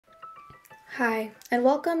Hi, and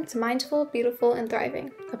welcome to Mindful, Beautiful, and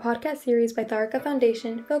Thriving, a podcast series by Taarika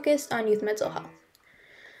Foundation focused on youth mental health.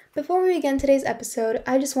 Before we begin today's episode,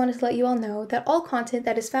 I just wanted to let you all know that all content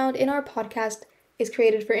that is found in our podcast is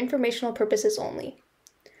created for informational purposes only.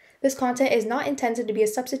 This content is not intended to be a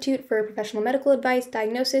substitute for professional medical advice,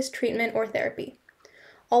 diagnosis, treatment, or therapy.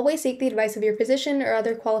 Always seek the advice of your physician or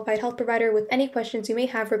other qualified health provider with any questions you may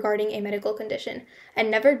have regarding a medical condition, and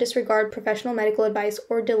never disregard professional medical advice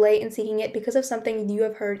or delay in seeking it because of something you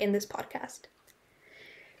have heard in this podcast.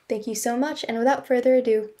 Thank you so much, and without further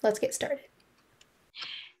ado, let's get started.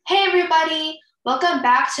 Hey everybody! Welcome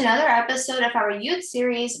back to another episode of our youth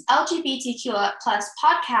series LGBTQ plus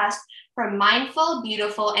podcast for Mindful,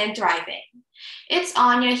 Beautiful, and Thriving. It's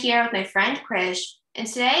Anya here with my friend Krish, and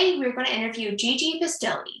today we're going to interview Gigi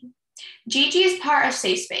A. Gigi is part of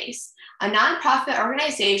Safe Space, a nonprofit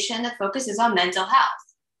organization that focuses on mental health.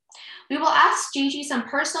 We will ask Gigi some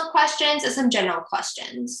personal questions and some general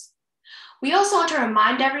questions. We also want to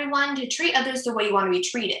remind everyone to treat others the way you want to be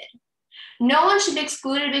treated. No one should be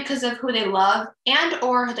excluded because of who they love and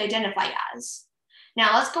or who they identify as.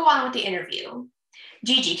 Now let's go on with the interview.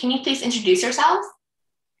 Gigi, can you please introduce yourself?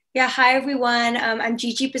 Yeah, hi everyone. I'm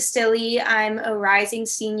Gigi A. I'm a rising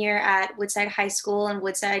senior at Woodside High School in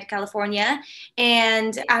Woodside, California.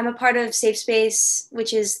 And I'm a part of Safe Space,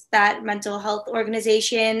 which is that mental health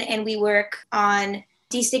organization. And we work on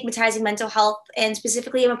destigmatizing mental health. And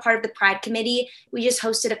specifically, I'm a part of the Pride Committee. We just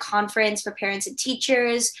hosted a conference for parents and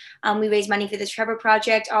teachers. We raised money for the Trevor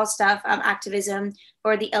Project, all stuff, activism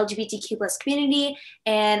for the LGBTQ plus community.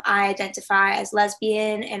 And I identify as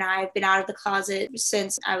lesbian, and I've been out of the closet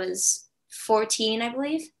since I was 14, I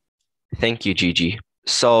believe. Thank you, Gigi.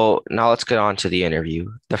 So now let's get on to the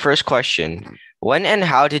interview. The first question, when and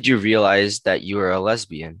how did you realize that you were a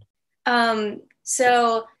lesbian?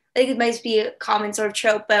 So I think it might be a common sort of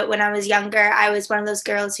trope, but when I was younger, I was one of those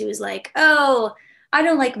girls who was like, oh, I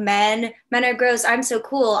don't like men. Men are gross. I'm so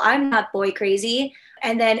cool. I'm not boy crazy.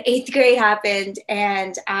 And then 8th grade happened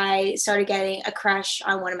and I started getting a crush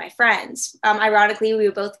on one of my friends. Ironically, we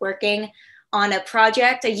were both working on a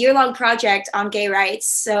project, a year-long project on gay rights.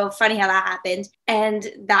 So funny how that happened.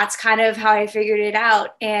 And that's kind of how I figured it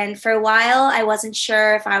out. And for a while, I wasn't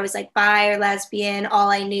sure if I was like bi or lesbian. All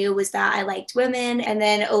I knew was that I liked women. And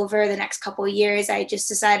then over the next couple of years, I just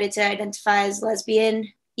decided to identify as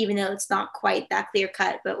lesbian, even though it's not quite that clear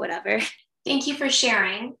cut, but whatever. Thank you for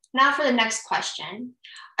sharing. Now for the next question.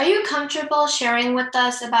 Are you comfortable sharing with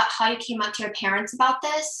us about how you came out to your parents about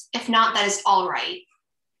this? If not, that is all right.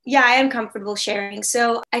 Yeah, I am comfortable sharing.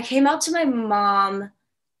 So I came out to my mom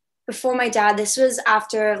before my dad. This was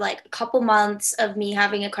after like a couple months of me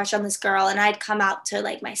having a crush on this girl. And I'd come out to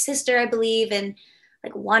like my sister, I believe, and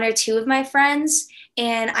like one or two of my friends.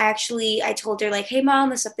 And I told her like, hey mom,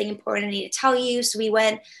 there's something important I need to tell you. So we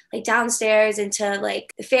went like downstairs into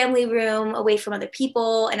like the family room away from other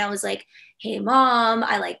people. And I was like, hey mom,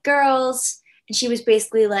 I like girls. And she was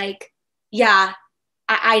basically like, yeah,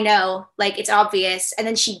 I know, like it's obvious. And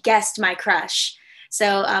then she guessed my crush.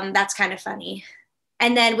 So that's kind of funny.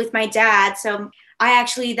 And then with my dad,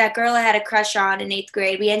 that girl I had a crush on in 8th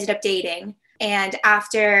grade, we ended up dating. And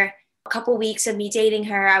after a couple weeks of me dating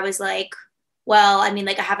her, I was like, well, I mean,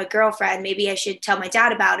 like I have a girlfriend, maybe I should tell my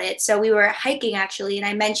dad about it. So we were hiking actually, and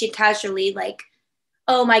I mentioned casually like,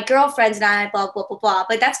 oh, my girlfriend's and I, blah, blah, blah, blah.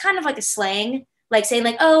 But that's kind of like a slang, like saying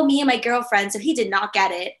like, oh, me and my girlfriend. So he did not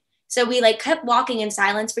get it. So we like kept walking in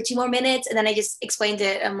silence for 2 more minutes. And then I just explained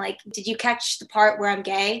it. I'm like, did you catch the part where I'm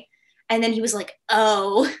gay? And then he was like,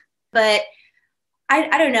 oh, but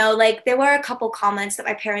I don't know. Like there were a couple comments that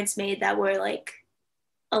my parents made that were like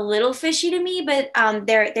a little fishy to me, but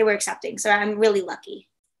they were accepting. So I'm really lucky.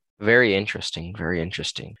 Very interesting. Very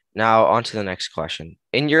interesting. Now on to the next question.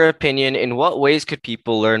 In your opinion, in what ways could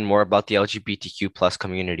people learn more about the LGBTQ plus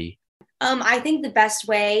community? I think the best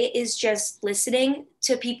way is just listening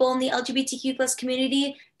to people in the LGBTQ plus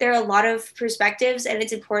community. There are a lot of perspectives and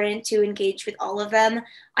it's important to engage with all of them.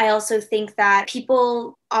 I also think that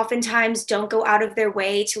people oftentimes don't go out of their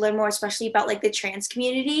way to learn more, especially about like the trans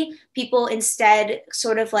community. People instead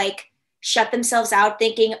sort of like shut themselves out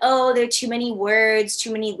thinking, oh, there are too many words,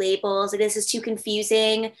 too many labels, this is too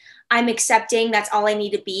confusing. I'm accepting, that's all I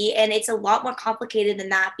need to be. And it's a lot more complicated than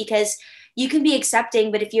that because you can be accepting,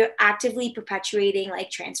 but if you're actively perpetuating like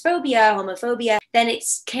transphobia, homophobia, then it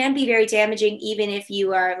can be very damaging, even if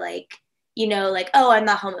you are like, you know, like, oh, I'm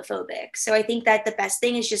not homophobic. So I think that the best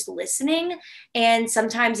thing is just listening and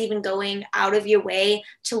sometimes even going out of your way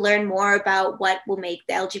to learn more about what will make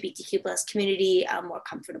the LGBTQ plus community more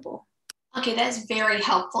comfortable. Okay, that's very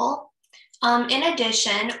helpful. In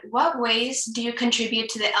addition, what ways do you contribute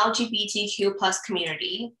to the LGBTQ plus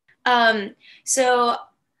community? So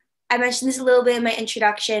I mentioned this a little bit in my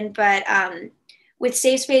introduction, but with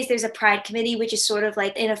Safe Space, there's a Pride Committee, which is sort of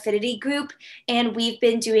like an affinity group. And we've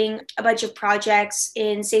been doing a bunch of projects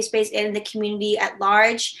in Safe Space and in the community at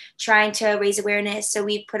large, trying to raise awareness. So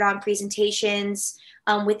we put on presentations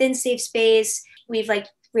within Safe Space. We've like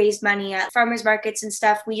raised money at farmers markets and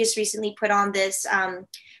stuff. We just recently put on this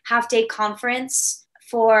half-day conference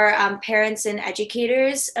for parents and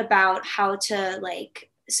educators about how to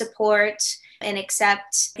like support and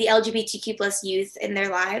accept the LGBTQ plus youth in their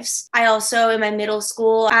lives. I also, in my middle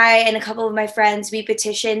school, I and a couple of my friends, we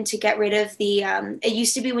petitioned to get rid of the, it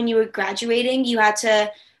used to be when you were graduating, you had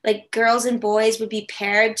to, like girls and boys would be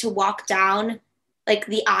paired to walk down like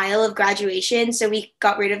the aisle of graduation. So we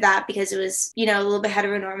got rid of that because it was, you know, a little bit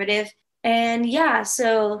heteronormative. And yeah,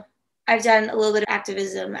 so I've done a little bit of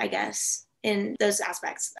activism, I guess, in those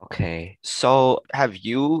aspects. Okay. So have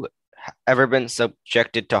you ever been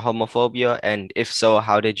subjected to homophobia? And if so,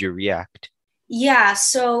 how did you react? Yeah,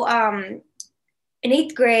 so in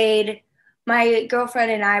 8th grade, my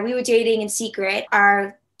girlfriend and I, we were dating in secret.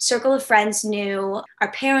 Our circle of friends knew,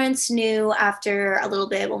 our parents knew after a little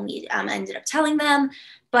bit when we ended up telling them,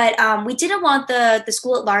 but we didn't want the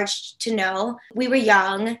school at large to know. We were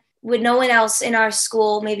young, with no one else in our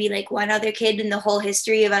school, maybe like one other kid in the whole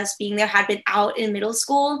history of us being there had been out in middle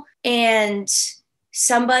school, and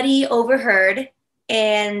somebody overheard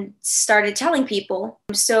and started telling people.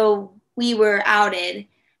 So we were outed.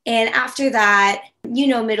 And after that, you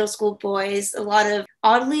know, middle school boys, a lot of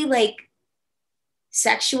oddly like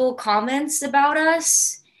sexual comments about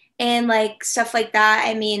us and like stuff like that.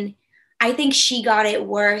 I mean, I think she got it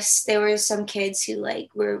worse. There were some kids who like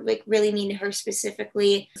were like really mean to her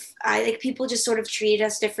specifically. I think people just sort of treated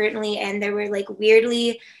us differently, and there were like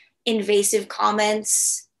weirdly invasive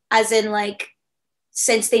comments, as in like,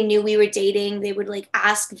 since they knew we were dating, they would like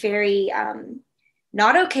ask very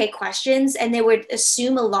not okay questions, and they would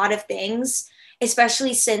assume a lot of things,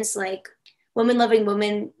 especially since like women loving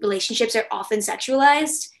women relationships are often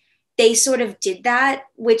sexualized. They sort of did that,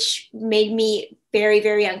 which made me very,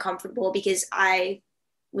 very uncomfortable because I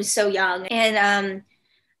was so young. And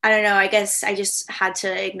I don't know, I guess I just had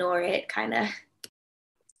to ignore it kind of.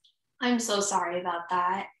 I'm so sorry about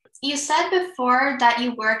that. You said before that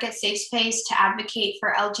you work at Safe Space to advocate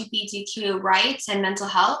for LGBTQ rights and mental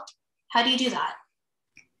health. How do you do that?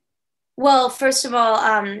 Well, first of all,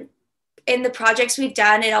 in the projects we've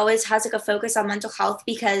done, it always has like a focus on mental health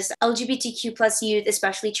because LGBTQ plus youth,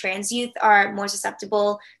 especially trans youth, are more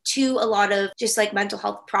susceptible to a lot of just like mental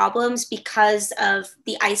health problems because of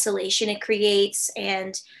the isolation it creates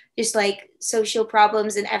and just like social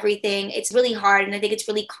problems and everything. It's really hard. And I think it's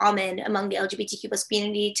really common among the LGBTQ plus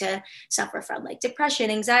community to suffer from like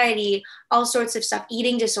depression, anxiety, all sorts of stuff.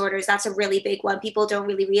 Eating disorders, that's a really big one. People don't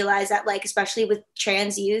really realize that, like, especially with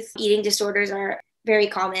trans youth, eating disorders are very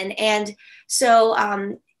common. And so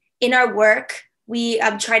in our work, we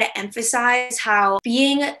try to emphasize how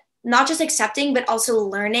being not just accepting, but also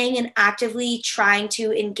learning and actively trying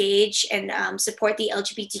to engage and support the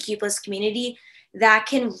LGBTQ plus community, that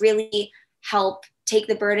can really help take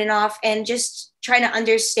the burden off, and just trying to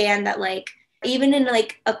understand that like even in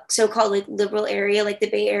like a so-called like liberal area like the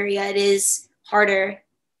Bay Area, it is harder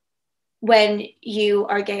when you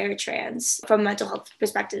are gay or trans from a mental health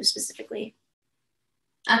perspective specifically.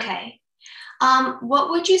 Okay.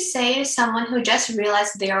 What would you say to someone who just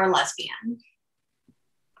realized they are a lesbian?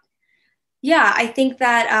 Yeah, I think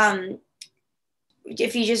that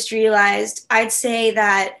if you just realized, I'd say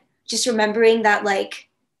that just remembering that like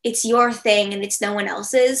it's your thing and it's no one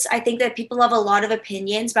else's. I think that people have a lot of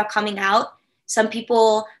opinions about coming out. Some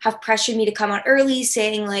people have pressured me to come out early,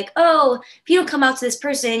 saying like, oh, if you don't come out to this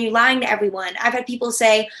person, you're lying to everyone. I've had people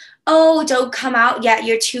say, oh, don't come out yet,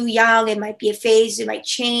 you're too young, it might be a phase, it might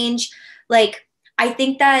change. Like, I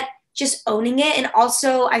think that just owning it, and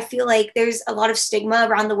also I feel like there's a lot of stigma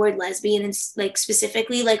around the word lesbian, and like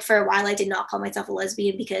specifically, like for a while I did not call myself a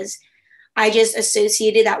lesbian because I just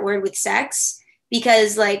associated that word with sex,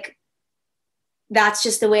 because like that's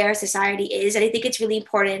just the way our society is. And I think it's really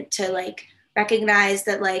important to like recognize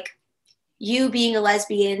that like you being a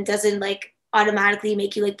lesbian doesn't like automatically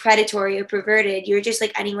make you like predatory or perverted. You're just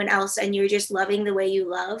like anyone else, and you're just loving the way you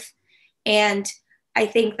love. And I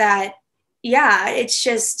think that, yeah,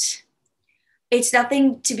 it's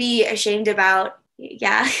nothing to be ashamed about.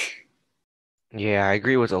 Yeah. Yeah, I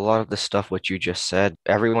agree with a lot of the stuff what you just said.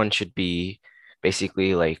 Everyone should be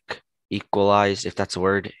basically like equalized, if that's a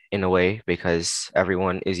word, in a way, because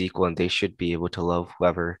everyone is equal and they should be able to love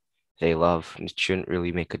whoever they love. It shouldn't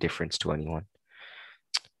really make a difference to anyone.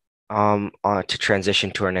 To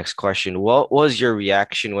transition to our next question, what was your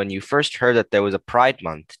reaction when you first heard that there was a Pride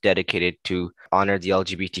Month dedicated to honor the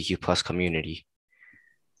LGBTQ plus community?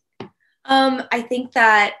 I think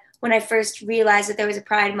that when I first realized that there was a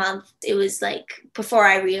Pride Month, it was like before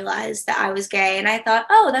I realized that I was gay, and I thought,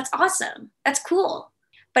 oh, that's awesome. That's cool.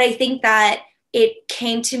 But I think that it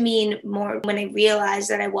came to mean more when I realized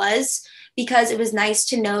that I was, because it was nice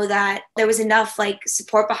to know that there was enough like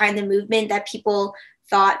support behind the movement that people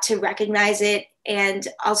thought to recognize it and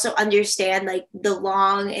also understand like the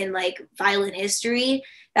long and like violent history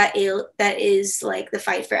that is like the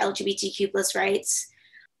fight for LGBTQ plus rights.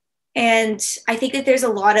 And I think that there's a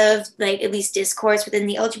lot of like at least discourse within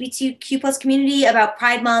the LGBTQ plus community about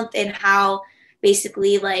Pride Month and how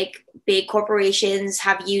basically like big corporations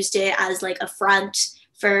have used it as like a front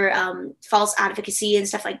for false advocacy and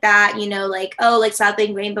stuff like that, you know, like, oh, like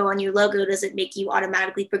slapping rainbow on your logo doesn't make you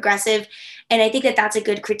automatically progressive. And I think that that's a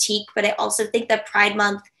good critique, but I also think that Pride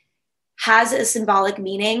Month has a symbolic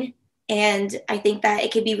meaning. And I think that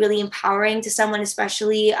it could be really empowering to someone,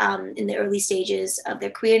 especially in the early stages of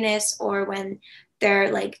their queerness or when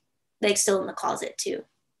they're like still in the closet too.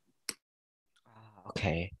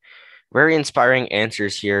 Okay. Very inspiring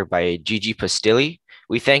answers here by Gigi Pastilli.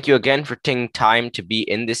 We thank you again for taking time to be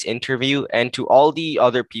in this interview. And to all the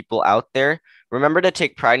other people out there, remember to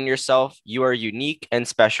take pride in yourself. You are unique and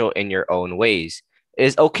special in your own ways. It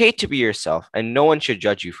is okay to be yourself, and no one should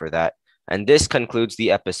judge you for that. And this concludes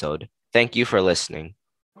the episode. Thank you for listening.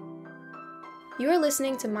 You are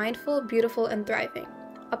listening to Mindful, Beautiful, and Thriving,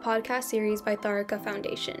 a podcast series by Taarika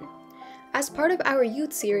Foundation. As part of our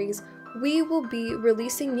youth series, we will be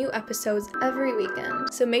releasing new episodes every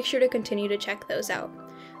weekend, so make sure to continue to check those out.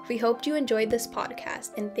 We hope you enjoyed this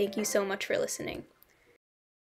podcast, and thank you so much for listening.